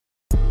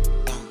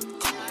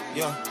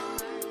Yeah.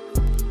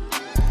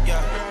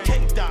 Yeah.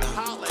 K-Dot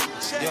Holland.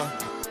 Yeah.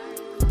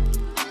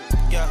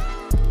 Yeah.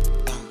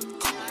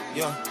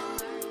 Yeah.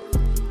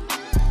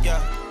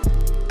 Yeah.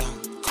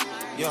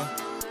 Yeah.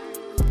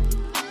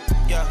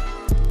 Yeah.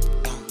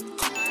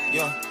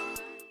 Yeah.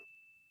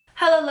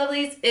 Hello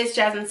lovelies, it's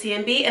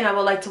JazmiyneTMB and I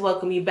would like to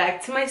welcome you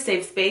back to my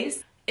safe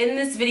space. In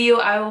this video,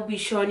 I will be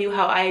showing you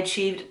how I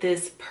achieved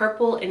this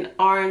purple and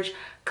orange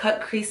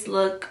cut crease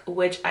look,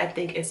 which I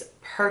think is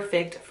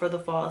perfect for the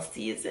fall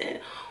season.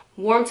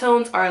 Warm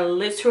tones are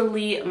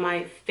literally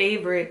my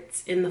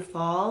favorites in the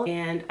fall,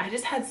 and I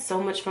just had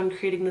so much fun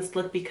creating this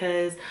look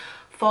because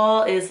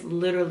fall is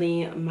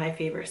literally my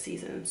favorite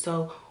season.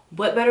 So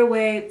what better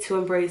way to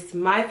embrace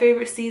my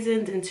favorite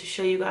season than to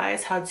show you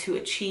guys how to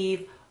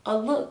achieve a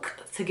look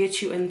to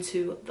get you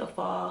into the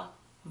fall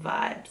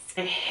vibes.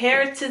 My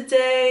hair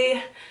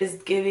today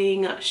is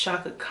giving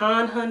Shaka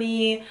Khan,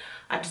 honey.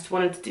 I just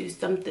wanted to do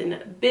something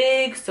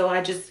big, so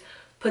I just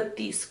put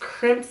these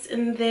crimps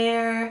in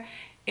there,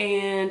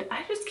 and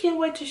I just can't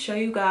wait to show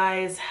you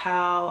guys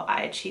how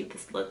I achieved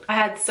this look. I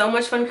had so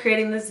much fun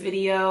creating this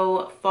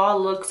video.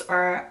 Fall looks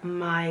are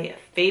my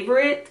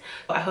favorite.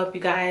 I hope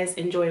you guys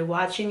enjoy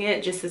watching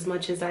it just as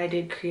much as I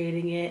did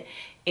creating it.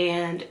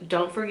 And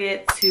don't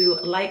forget to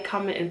like,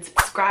 comment, and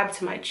subscribe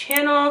to my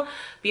channel.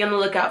 Be on the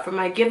lookout for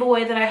my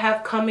giveaway that I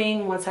have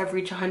coming. Once I've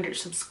reached 100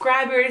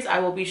 subscribers, I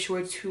will be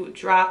sure to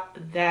drop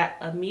that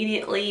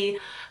immediately.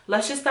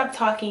 Let's just stop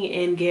talking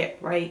and get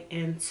right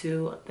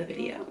into the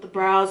video. The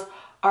brows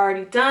are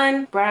already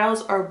done.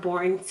 Brows are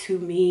boring to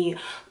me,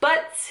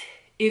 but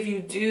if you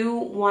do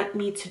want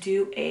me to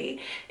do a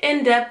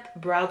in-depth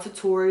brow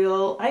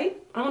tutorial, I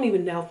don't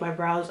even know if my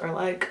brows are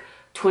like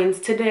twins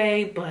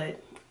today,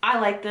 but I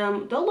like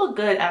them. They'll look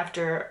good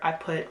after I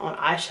put on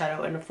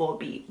eyeshadow and a full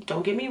beat.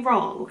 Don't get me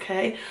wrong,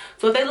 okay?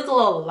 So if they look a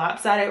little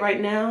lopsided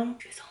right now,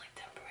 it's only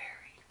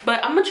temporary.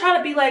 But I'm gonna try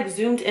to be like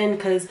zoomed in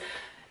because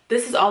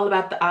this is all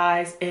about the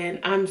eyes, and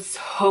I'm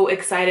so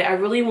excited. I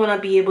really want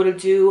to be able to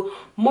do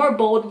more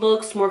bold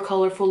looks, more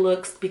colorful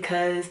looks,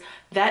 because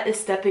that is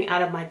stepping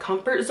out of my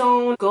comfort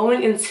zone.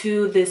 Going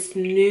into this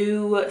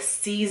new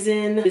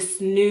season,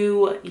 this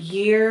new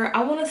year,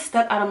 I want to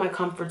step out of my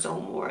comfort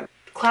zone more.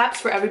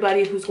 Claps for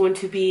everybody who's going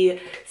to be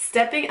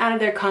stepping out of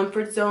their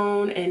comfort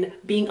zone and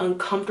being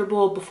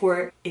uncomfortable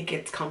before it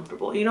gets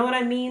comfortable. You know what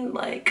I mean?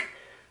 Like,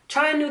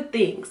 trying new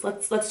things.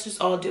 Let's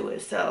just all do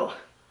it. So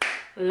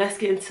let's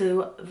get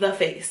into the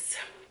face.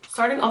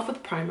 Starting off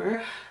with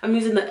primer, I'm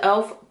using the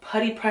e.l.f.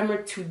 Putty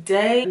Primer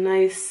today. A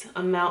nice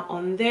amount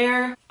on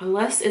there.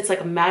 Unless it's like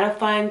a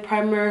mattifying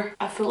primer,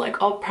 I feel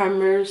like all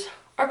primers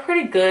are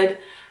pretty good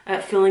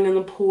at filling in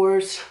the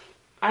pores.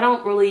 I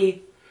don't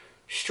really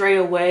stray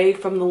away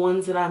from the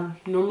ones that I'm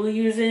normally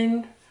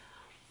using.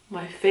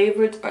 My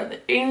favorites are the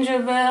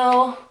Angel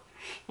Veil.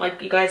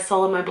 Like you guys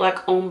saw in my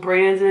Black Owned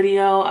Brands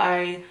video,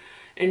 I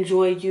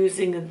enjoy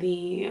using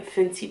the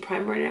Fenty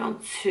primer now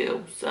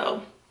too.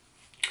 So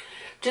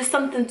just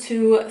something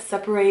to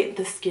separate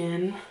the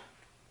skin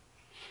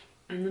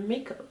and the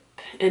makeup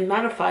and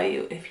mattify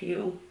you if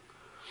you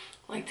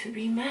like to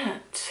be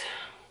matte.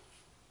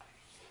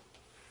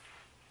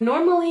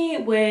 Normally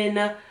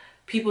when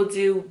people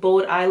do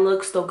bold eye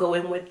looks, they'll go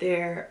in with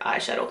their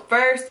eyeshadow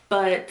first,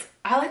 but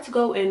I like to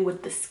go in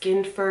with the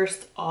skin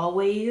first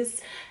always,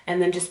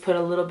 and then just put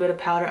a little bit of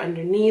powder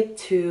underneath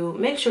to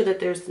make sure that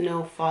there's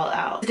no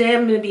fallout. Today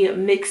I'm going to be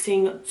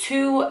mixing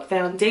two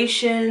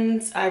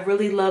foundations. I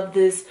really love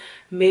this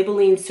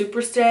Maybelline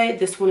Superstay.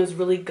 This one is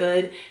really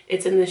good.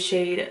 It's in the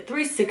shade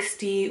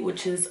 360,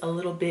 which is a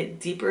little bit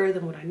deeper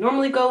than what I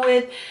normally go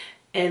with,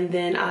 and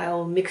then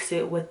I'll mix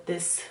it with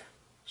this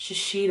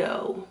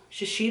Shiseido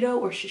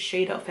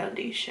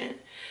foundation,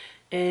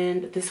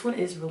 and this one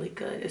is really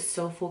good. It's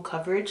so full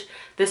coverage.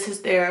 This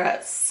is their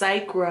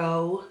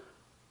Psychro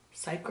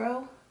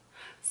Skin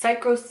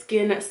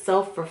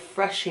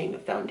Self-Refreshing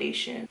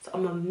Foundation. So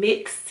I'm gonna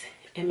mix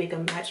and make a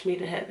match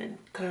made in heaven,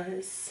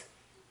 because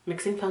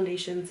mixing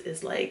foundations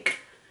is like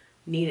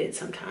needed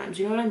sometimes,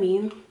 you know what I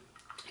mean?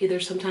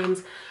 Either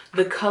sometimes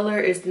the color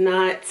is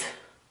not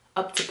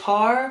up to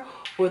par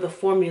or the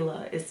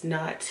formula is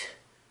not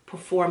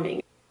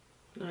performing.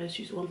 I just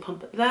use one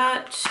pump of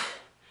that,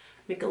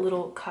 make a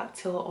little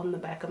cocktail on the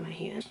back of my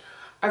hand.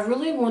 I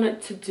really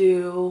wanted to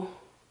do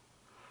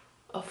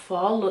a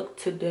fall look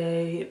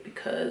today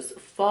because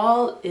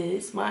fall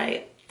is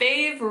my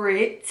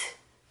favorite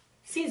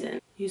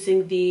season.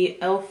 Using the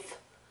e.l.f.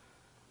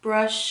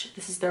 brush.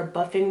 This is their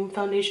buffing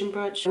foundation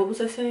brush. What was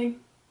I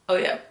saying? Oh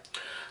yeah.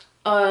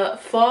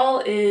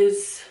 Fall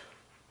is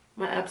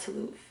my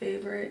absolute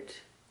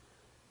favorite.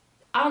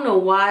 I don't know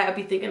why I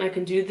be thinking I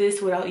can do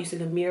this without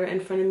using a mirror in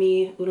front of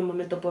me. Un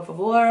momento, por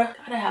favor.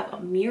 Gotta have a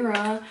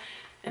mirror.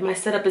 And my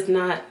setup is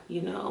not,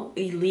 you know,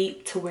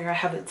 elite to where I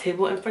have a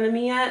table in front of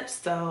me yet.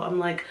 So I'm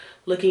like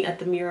looking at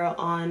the mirror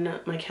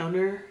on my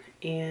counter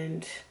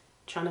and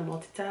trying to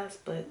multitask,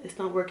 but it's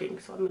not working.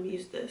 So I'm gonna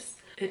use this.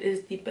 It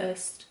is the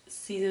best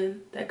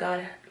season that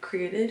God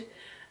created.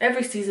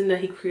 Every season that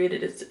he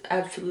created is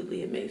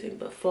absolutely amazing,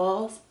 but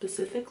fall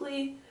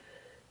specifically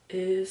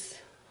is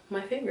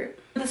my favorite.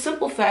 The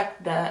simple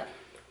fact that,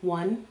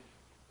 one,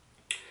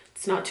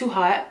 it's not too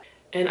hot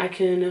and I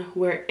can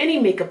wear any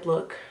makeup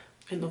look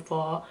in the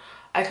fall.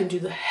 I can do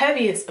the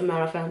heaviest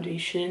amount of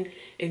foundation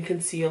and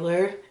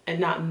concealer and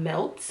not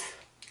melt.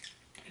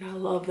 And I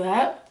love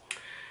that.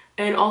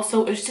 And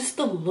also it's just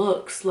the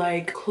looks,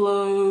 like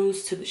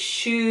clothes to the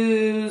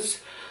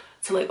shoes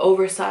to like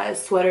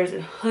oversized sweaters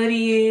and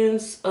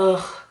hoodies.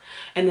 Ugh.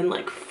 And then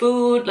like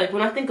food, like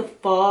when I think of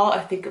fall, I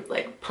think of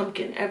like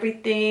pumpkin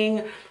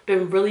everything.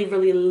 Been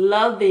really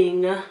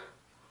loving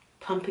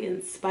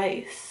pumpkin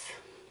spice.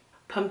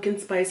 Pumpkin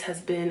spice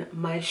has been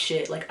my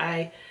shit. Like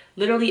I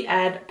literally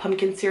add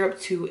pumpkin syrup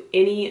to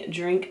any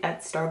drink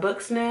at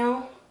Starbucks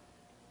now.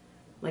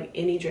 Like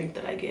any drink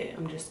that I get,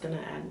 I'm just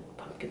gonna add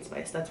pumpkin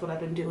spice. That's what I've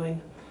been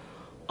doing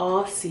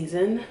all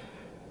season.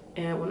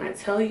 And when I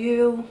tell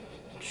you,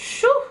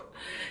 shoo,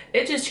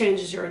 it just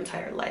changes your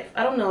entire life.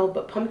 I don't know,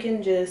 but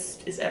pumpkin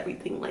just is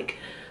everything. Like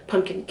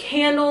pumpkin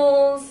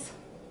candles.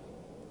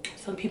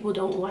 Some people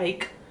don't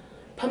like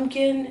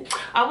pumpkin.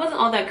 I wasn't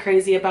all that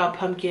crazy about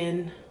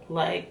pumpkin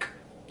like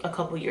a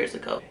couple years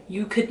ago.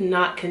 You could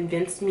not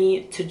convince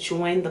me to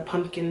join the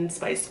pumpkin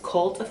spice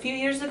cult a few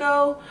years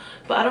ago,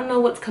 but I don't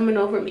know what's coming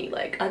over me.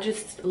 Like I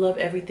just love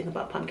everything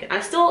about pumpkin.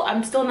 I'm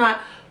still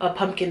not a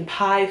pumpkin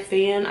pie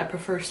fan. I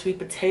prefer sweet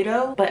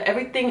potato, but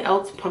everything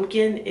else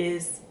pumpkin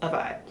is a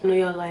vibe. I know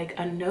y'all like,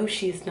 I know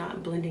she's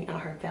not blending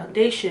out her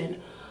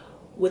foundation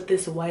with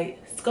this white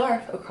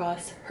scarf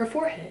across her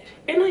forehead,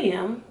 and I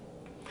am,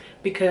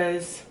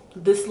 because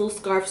this little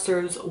scarf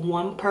serves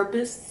one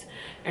purpose,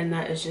 and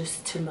that is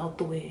just to melt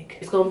the wig.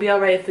 It's gonna be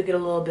all right if we get a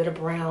little bit of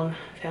brown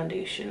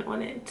foundation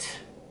on it.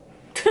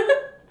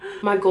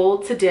 My goal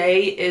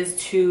today is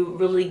to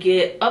really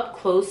get up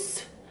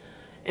close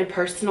and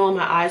personal in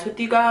my eyes with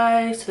you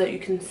guys so that you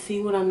can see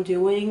what I'm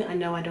doing. I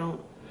know I don't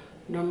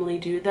normally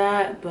do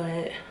that,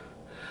 but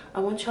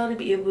I want y'all to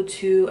be able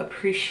to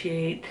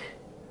appreciate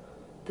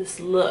this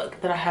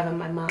look that I have in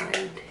my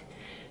mind.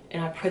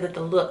 And I pray that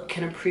the look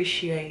can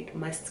appreciate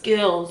my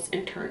skills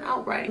and turn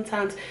out right.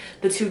 Sometimes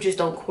the two just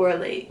don't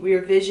correlate.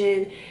 Your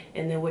vision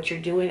and then what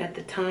you're doing at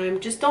the time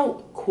just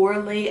don't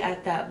correlate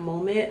at that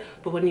moment.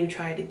 But when you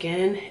try it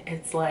again,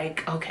 it's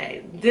like,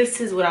 okay, this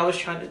is what I was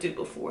trying to do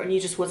before and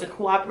you just wasn't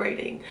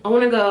cooperating. I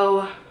want to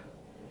go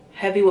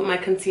heavy with my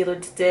concealer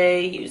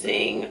today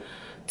using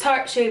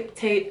Tarte Shape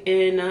Tape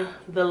in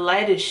the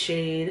lightest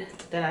shade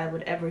that I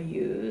would ever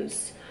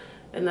use.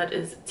 And that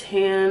is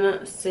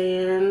Tan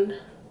Sand.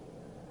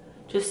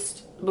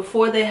 Just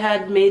before they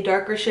had made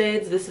darker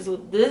shades, this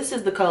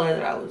is the color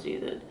that I was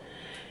using.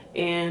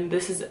 And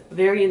this is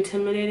very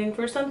intimidating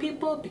for some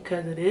people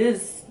because it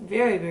is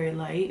very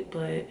light,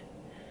 but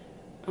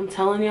I'm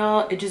telling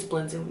y'all, it just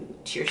blends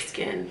into your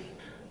skin.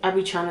 I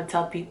be trying to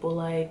tell people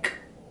like,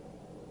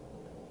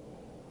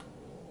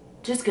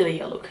 just get a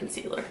yellow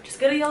concealer. Just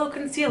get a yellow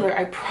concealer.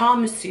 I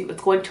promise you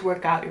it's going to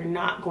work out. You're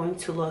not going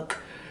to look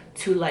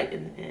too light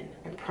in the end.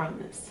 I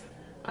promise.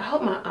 I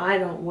hope my eye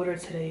don't water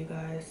today, you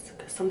guys,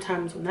 because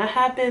sometimes when that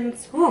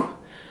happens, whew,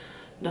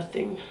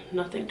 nothing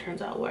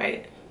turns out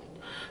right.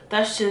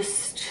 That's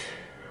just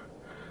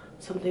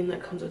something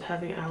that comes with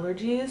having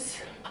allergies.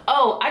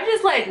 Oh, I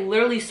just like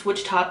literally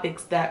switched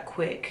topics that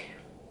quick.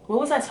 What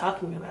was I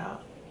talking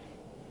about?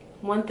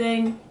 One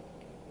thing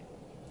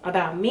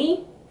about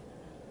me,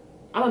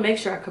 I'm gonna make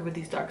sure I cover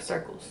these dark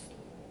circles,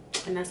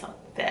 and that's a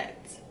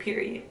fact,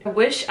 period. I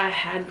wish I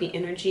had the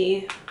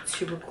energy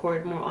to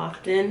record more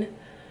often,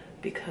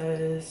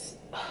 because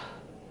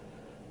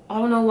I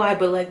don't know why,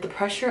 but like the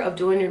pressure of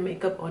doing your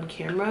makeup on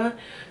camera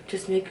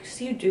just makes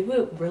you do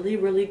it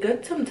really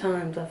good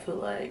sometimes. I feel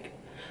like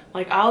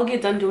I'll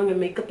get done doing a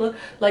makeup look,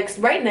 like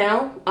right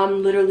now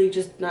I'm literally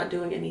just not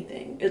doing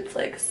anything. It's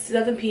like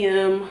 7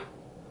 p.m.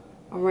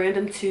 a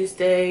random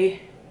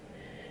Tuesday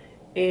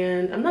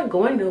and I'm not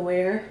going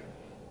nowhere,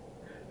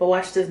 but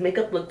watch this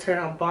makeup look turn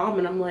out bomb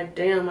and I'm like,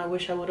 damn, I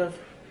wish I would have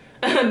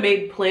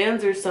made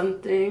plans or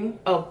something.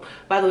 Oh,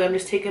 by the way, I'm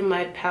just taking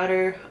my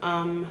powder,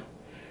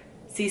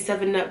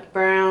 C7 Nut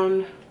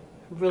Brown,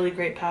 really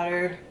great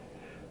powder,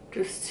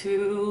 just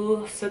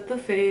to set the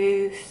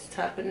face,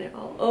 tapping it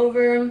all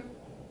over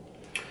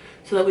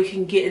so that we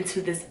can get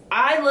into this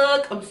eye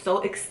look. I'm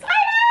so excited.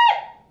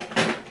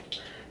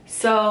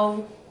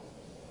 So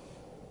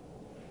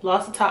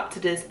lost the top to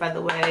this, by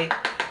the way.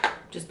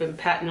 Just been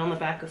patting on the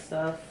back of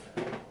stuff.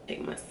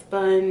 Take my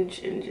sponge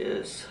and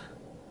just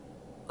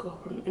go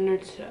from inner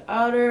to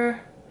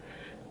outer,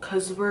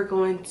 because we're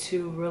going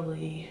to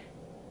really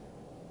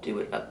do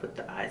it up with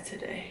the eyes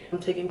today. I'm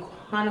taking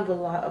kind of a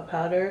lot of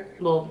powder.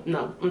 Well,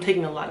 no, I'm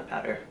taking a lot of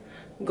powder.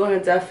 I'm going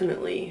to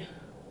definitely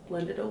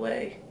blend it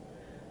away,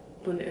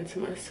 blend it into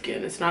my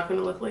skin. It's not going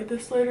to look like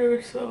this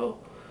later,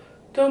 so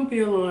don't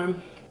be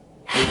alarmed.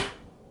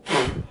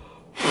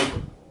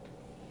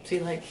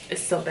 See, like,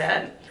 it's so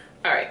bad.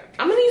 All right,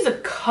 I'm gonna use a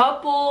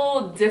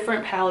couple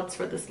different palettes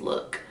for this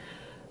look.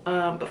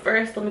 But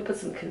first, let me put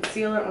some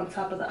concealer on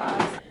top of the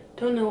eyes.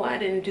 Don't know why I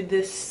didn't do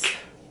this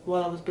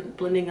while I was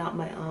blending out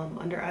my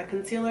under eye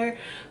concealer,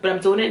 but I'm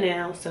doing it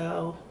now.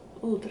 So,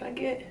 ooh, did I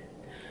get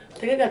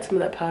think I got some of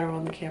that powder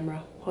on the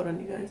camera. Hold on,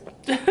 you guys.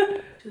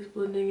 Just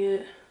blending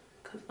it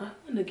because I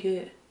want to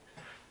get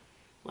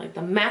like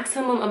the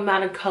maximum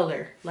amount of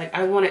color. Like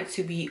I want it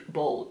to be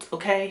bold,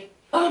 okay?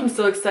 Oh, I'm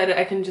so excited.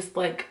 I can just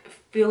like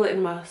feel it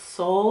in my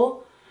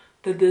soul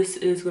that this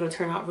is going to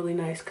turn out really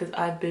nice because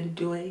I've been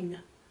doing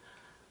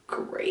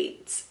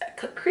great at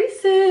cut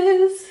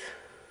creases.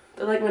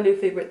 They're like my new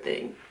favorite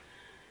thing.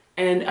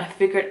 And I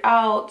figured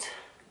out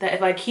that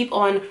if I keep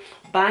on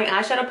buying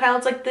eyeshadow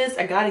palettes like this,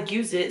 I gotta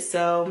use it.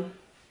 So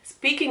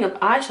speaking of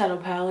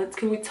eyeshadow palettes,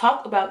 can we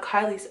talk about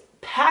Kylie's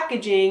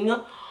packaging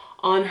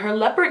on her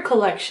leopard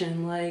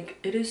collection? Like,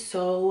 it is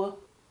so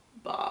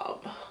bomb.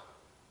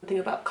 The thing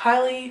about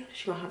Kylie,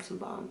 she gonna have some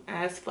bomb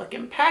ass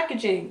fucking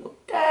packaging,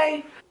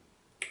 okay?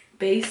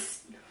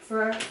 Base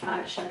for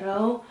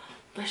eyeshadow.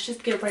 Let's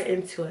just get right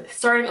into it.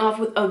 Starting off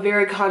with a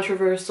very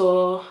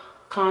controversial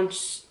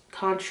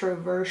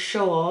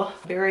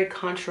very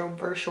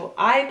controversial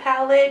eye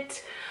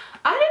palette.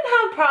 I didn't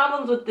have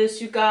problems with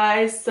this, you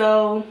guys,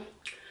 so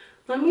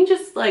let me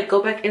just like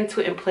go back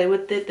into it and play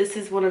with it. This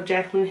is one of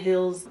Jaclyn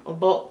Hill's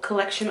bulk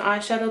collection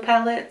eyeshadow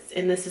palettes,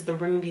 and this is the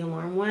Ring the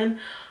Alarm one.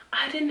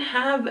 I didn't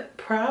have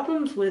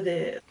problems with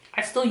it.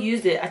 I still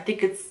use it. I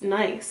think it's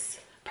nice.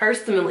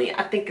 Personally,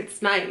 I think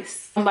it's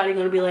nice. Somebody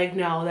gonna be like,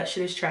 no, that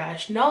shit is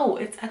trash. No,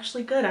 it's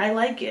actually good. I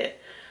like it.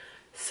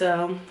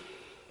 So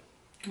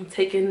I'm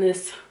taking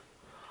this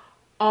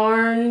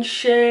orange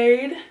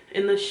shade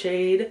in the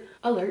shade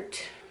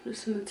Alert. I'm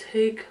just gonna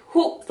take,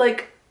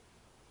 like,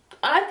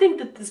 I think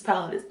that this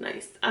palette is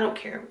nice. I don't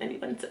care what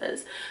anyone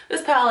says.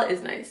 This palette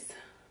is nice.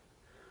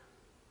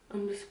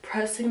 I'm just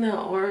pressing that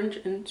orange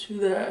into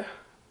the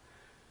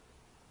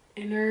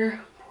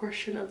inner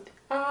portion of the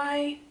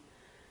eye.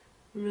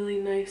 Really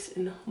nice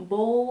and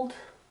bold.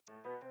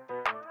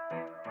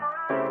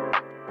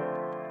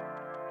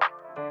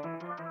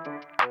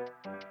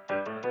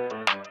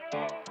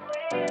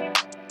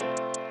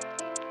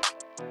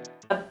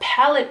 The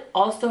palette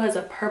also has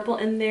a purple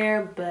in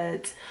there,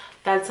 but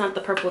that's not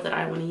the purple that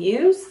I want to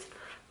use.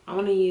 I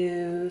want to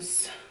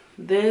use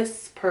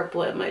this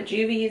purple in my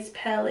Juvia's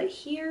palette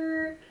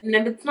here. And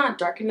if it's not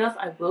dark enough,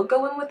 I will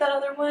go in with that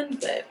other one,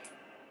 but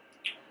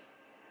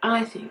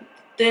I think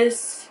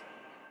this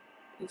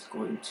is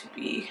going to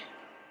be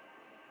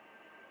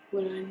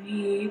what I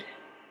need.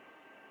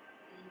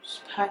 I'm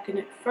just packing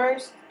it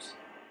first.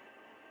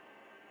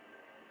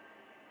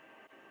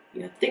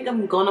 Yeah, I think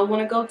I'm gonna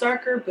want to go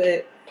darker,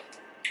 but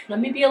let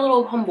me be a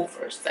little humble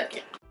for a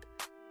second.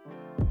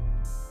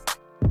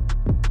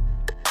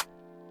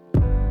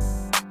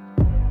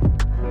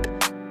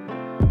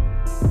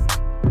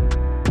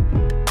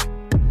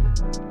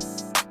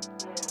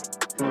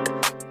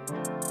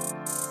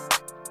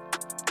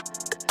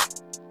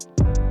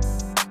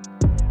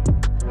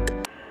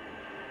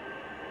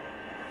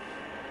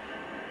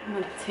 I'm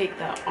gonna take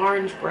that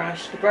orange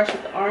brush, the brush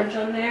with the orange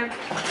on there,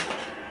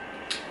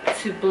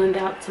 to blend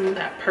out some of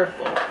that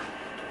purple.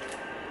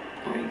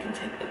 Or you can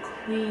take the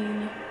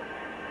clean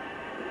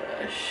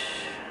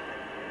brush.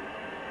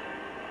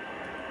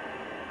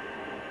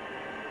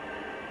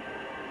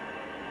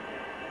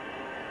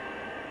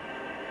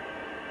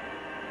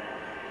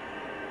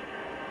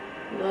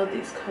 Love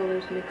these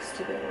colors mixed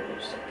together, they're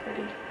so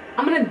pretty.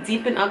 I'm gonna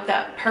deepen up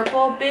that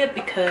purple a bit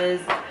because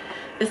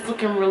it's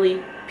looking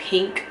really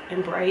pink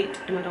and bright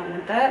and I don't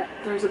want that.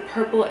 There's a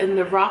purple in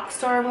the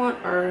Rockstar one,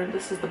 or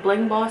this is the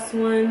Bling Boss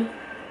one,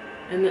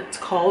 and it's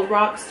called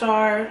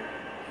Rockstar.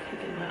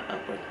 Picking that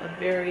up with a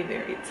very,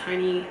 very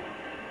tiny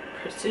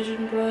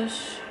precision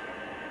brush.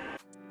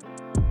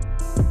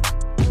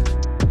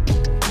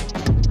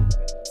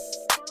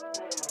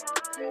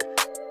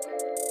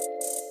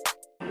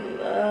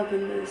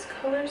 Loving these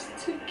colors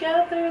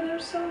together, they're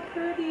so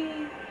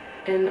pretty.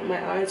 And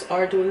my eyes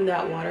are doing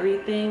that watery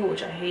thing,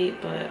 which I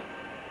hate, but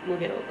we'll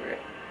get over it.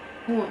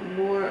 I want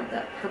more of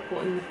that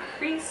purple in the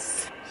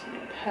crease, so I'm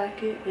gonna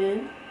pack it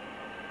in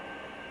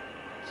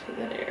to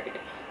that area.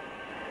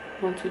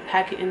 Once we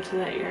pack it into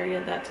that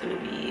area, that's gonna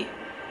be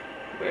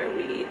where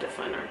we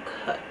define our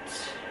cut.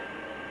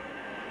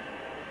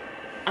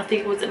 I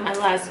think it was in my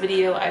last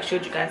video, I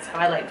showed you guys how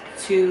I like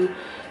to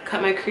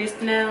cut my crease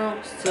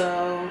now.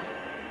 So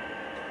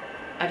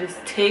I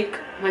just take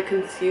my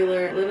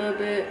concealer a little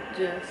bit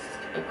just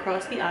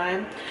across the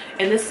eye,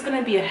 and this is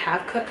gonna be a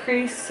half cut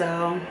crease, so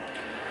I'm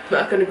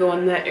not gonna go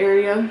in that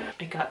area.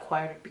 It got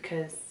quieter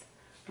because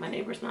my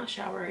neighbor's not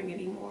showering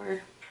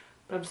anymore,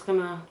 but I'm just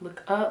gonna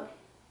look up,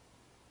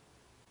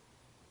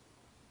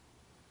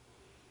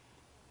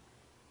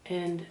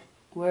 and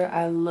where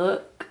I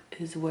look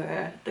is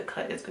where the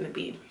cut is gonna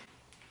be.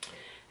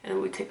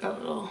 And we take our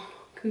little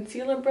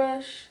concealer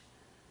brush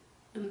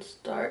and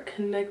start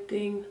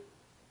connecting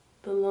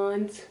the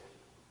lines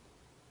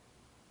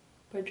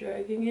by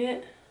dragging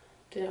it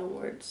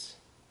downwards.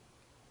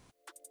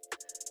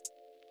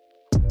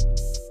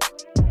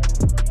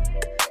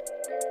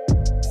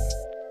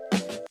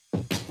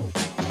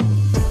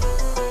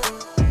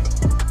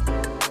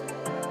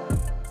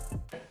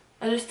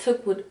 I just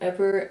took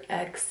whatever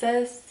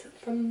excess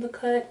from the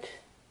cut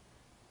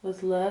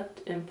was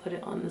left and put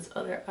it on this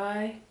other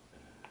eye.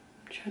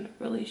 I'm trying to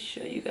really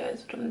show you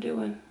guys what I'm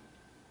doing.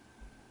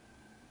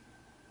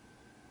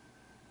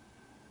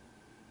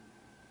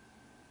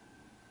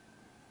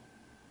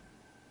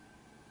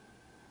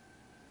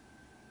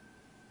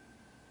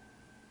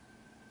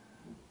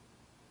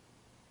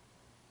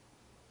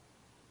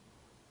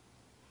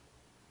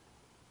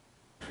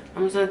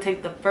 I'm just gonna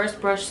take the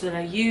first brush that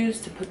I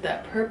used to put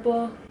that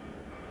purple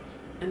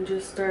and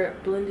just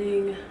start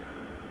blending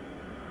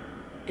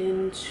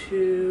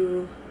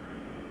into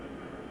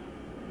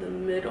the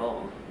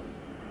middle.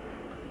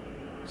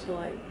 So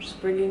like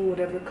just bringing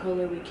whatever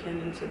color we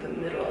can into the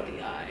middle of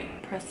the eye.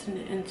 Pressing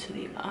it into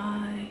the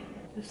eye.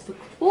 Just look,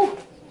 ooh,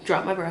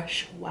 drop my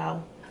brush,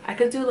 wow. I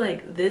could do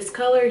like this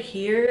color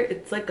here.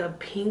 It's like a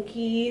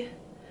pinky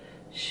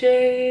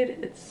shade.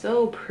 It's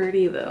so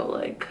pretty though,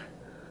 like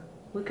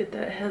look at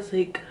that, it has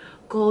like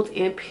gold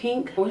and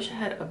pink. I wish I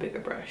had a bigger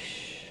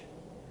brush.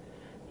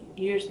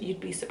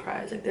 You'd be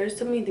surprised. Like there's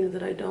so many things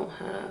that I don't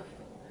have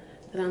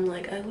that I'm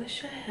like, I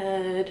wish I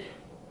had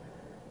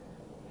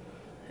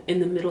in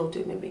the middle of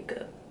doing my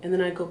makeup. And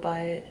then I go buy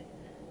it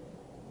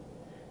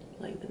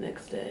like the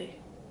next day.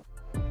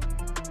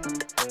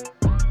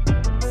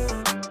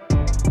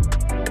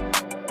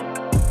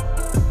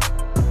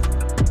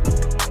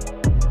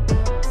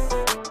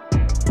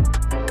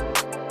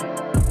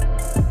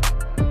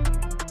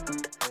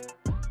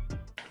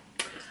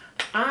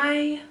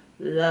 I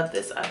love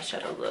this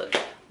eyeshadow look.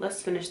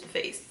 Let's finish the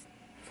face.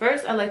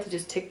 First, I like to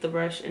just take the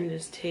brush and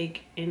just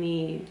take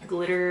any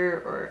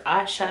glitter or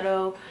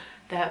eyeshadow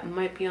that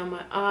might be on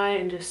my eye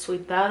and just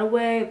sweep that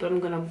away, but I'm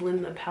gonna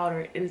blend the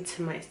powder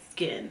into my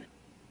skin.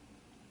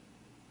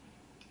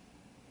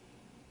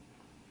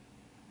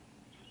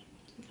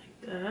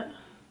 Like that.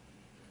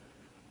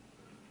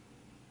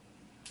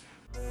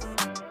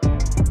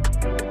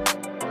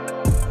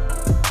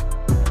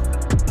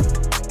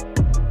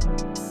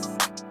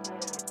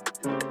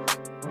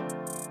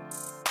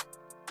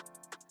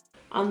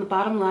 On the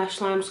bottom lash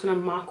line, I'm just gonna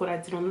mock what I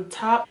did on the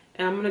top,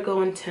 and I'm gonna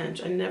go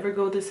intense. I never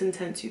go this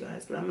intense, you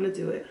guys, but I'm gonna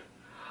do it.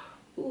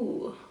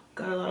 Ooh,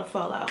 got a lot of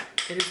fallout.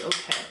 It is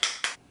okay.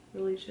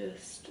 Really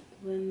just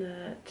blend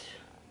that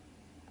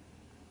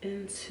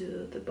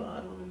into the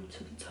bottom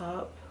to the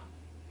top,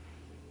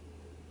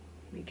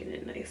 making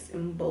it nice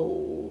and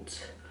bold.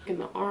 In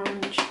the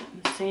orange,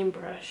 the same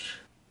brush.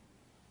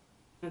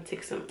 I'm gonna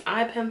take some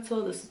eye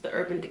pencil. This is the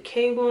Urban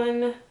Decay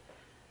one,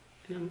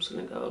 and I'm just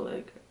gonna go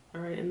like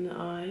right in the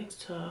eye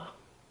to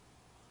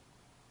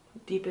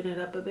deepen it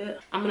up a bit.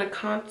 I'm gonna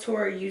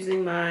contour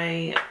using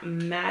my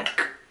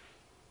MAC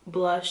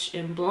blush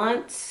in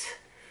Blunt.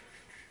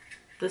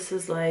 This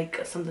is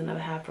like something I've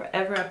had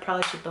forever. I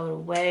probably should throw it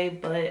away,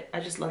 but I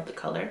just love the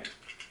color.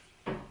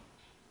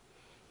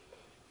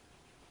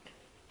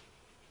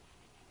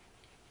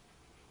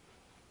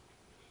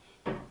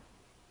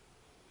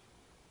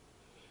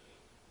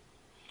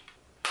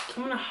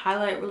 I'm gonna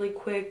highlight really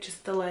quick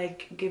just to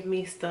like give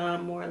me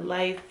some more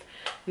life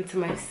into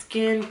my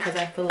skin, because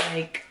I feel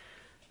like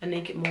a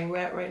naked mole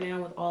rat right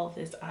now with all of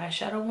this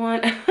eyeshadow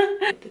on.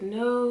 The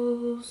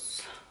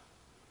nose,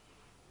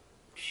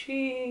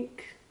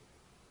 cheek,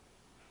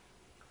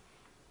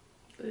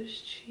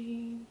 this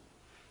cheek.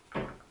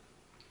 And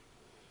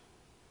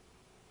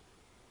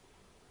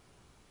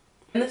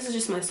this is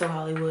just my So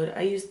Hollywood.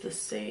 I use the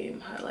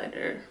same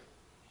highlighter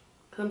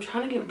because I'm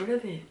trying to get rid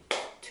of it,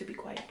 to be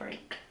quite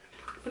frank.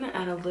 I'm gonna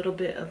add a little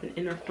bit of an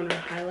inner corner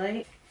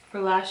highlight.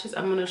 For lashes,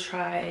 I'm gonna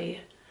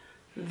try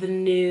the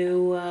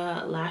new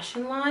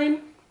lashing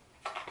line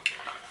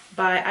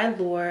by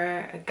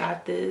Allure. I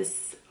got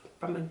this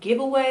from a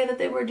giveaway that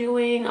they were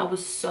doing. I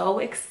was so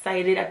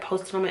excited. I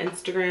posted on my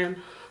Instagram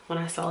when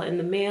I saw it in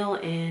the mail,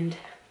 and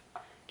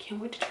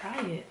can't wait to try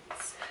it.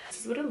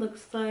 This is what it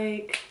looks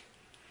like.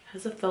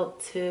 Has a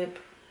felt tip.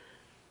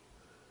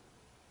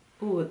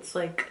 Ooh, it's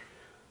like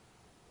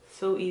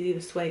so easy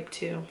to swipe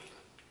too.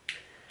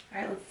 All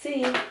right, let's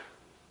see.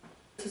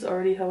 This is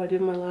already how I do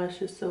my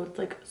lashes, so it's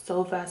like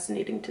so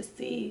fascinating to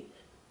see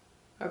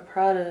a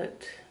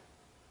product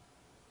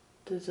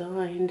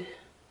designed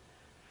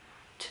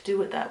to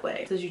do it that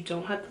way. It says you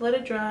don't have to let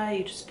it dry,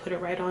 you just put it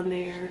right on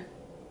there.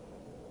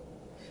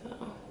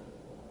 So,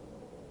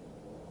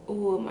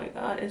 oh my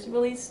god, it's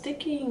really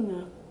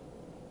sticking.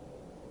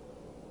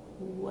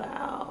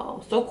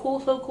 Wow, so cool,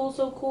 so cool,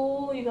 so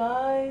cool, you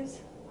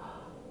guys.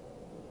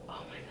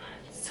 Oh my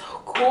god, it's so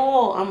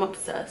cool. I'm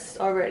obsessed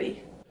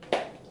already.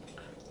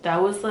 That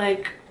was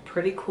like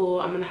pretty cool.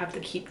 I'm gonna have to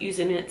keep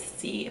using it to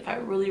see if I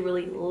really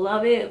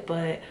love it,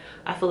 but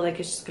I feel like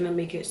it's just gonna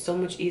make it so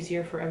much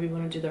easier for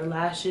everyone to do their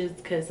lashes,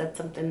 because that's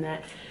something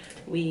that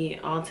we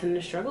all tend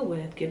to struggle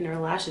with, getting our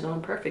lashes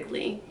on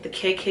perfectly. The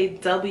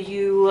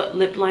KKW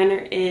lip liner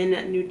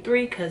in Nude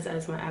 3, because that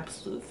is my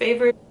absolute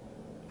favorite.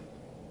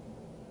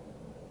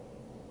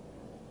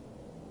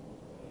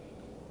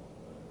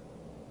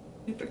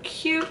 Super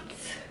cute.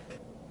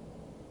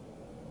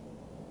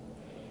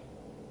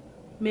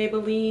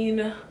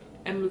 Maybelline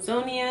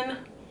Amazonian.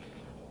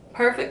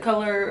 Perfect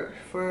color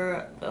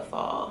for the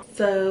fall.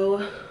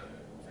 So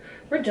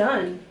we're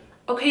done.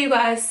 Okay, you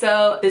guys,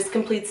 so this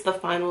completes the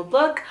final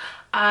look.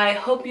 I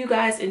hope you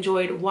guys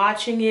enjoyed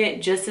watching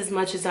it just as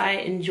much as I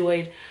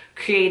enjoyed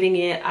creating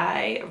it.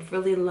 I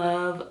really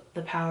love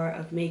the power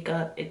of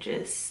makeup.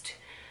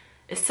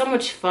 It's so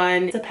much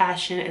fun. It's a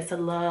passion, it's a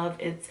love,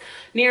 it's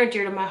near and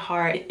dear to my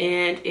heart.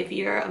 And if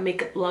you're a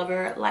makeup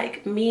lover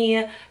like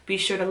me, be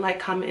sure to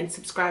like, comment, and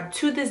subscribe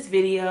to this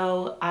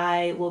video.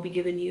 I will be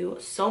giving you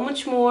so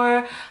much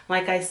more.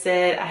 Like I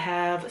said, I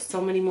have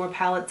so many more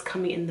palettes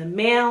coming in the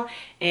mail,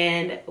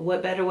 and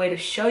what better way to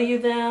show you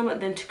them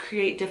than to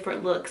create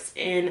different looks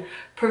and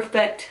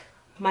perfect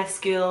my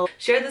skill.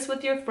 Share this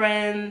with your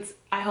friends.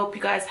 I hope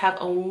you guys have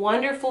a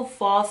wonderful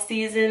fall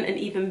season, an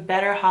even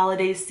better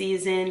holiday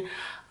season.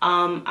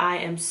 I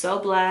am so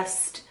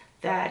blessed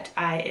that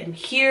I am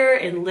here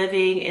and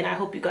living, and I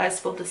hope you guys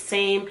feel the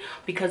same,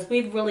 because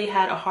we've really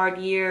had a hard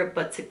year,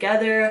 but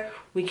together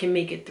we can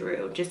make it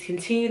through. Just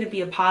continue to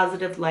be a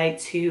positive light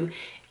to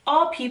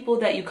all people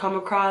that you come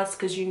across,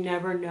 because you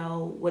never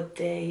know what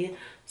day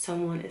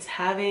someone is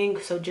having.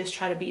 So just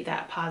try to be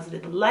that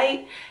positive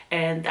light,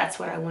 and that's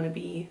what I want to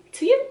be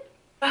to you.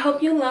 I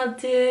hope you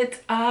loved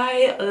it.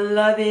 I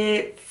love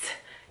it.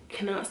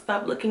 Cannot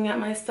stop looking at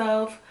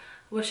myself.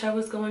 Wish I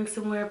was going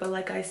somewhere, but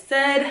like I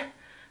said,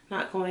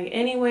 not going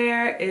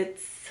anywhere.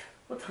 It's,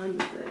 what time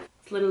is it?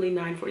 It's literally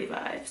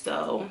 9:45.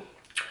 So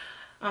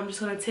I'm just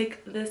gonna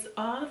take this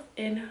off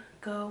and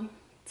go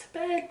to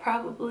bed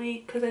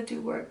probably, because I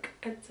do work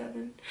at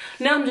 7.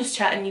 No, I'm just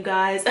chatting, you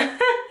guys.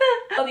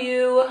 Love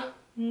you.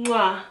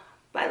 Mwah.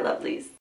 Bye, lovelies.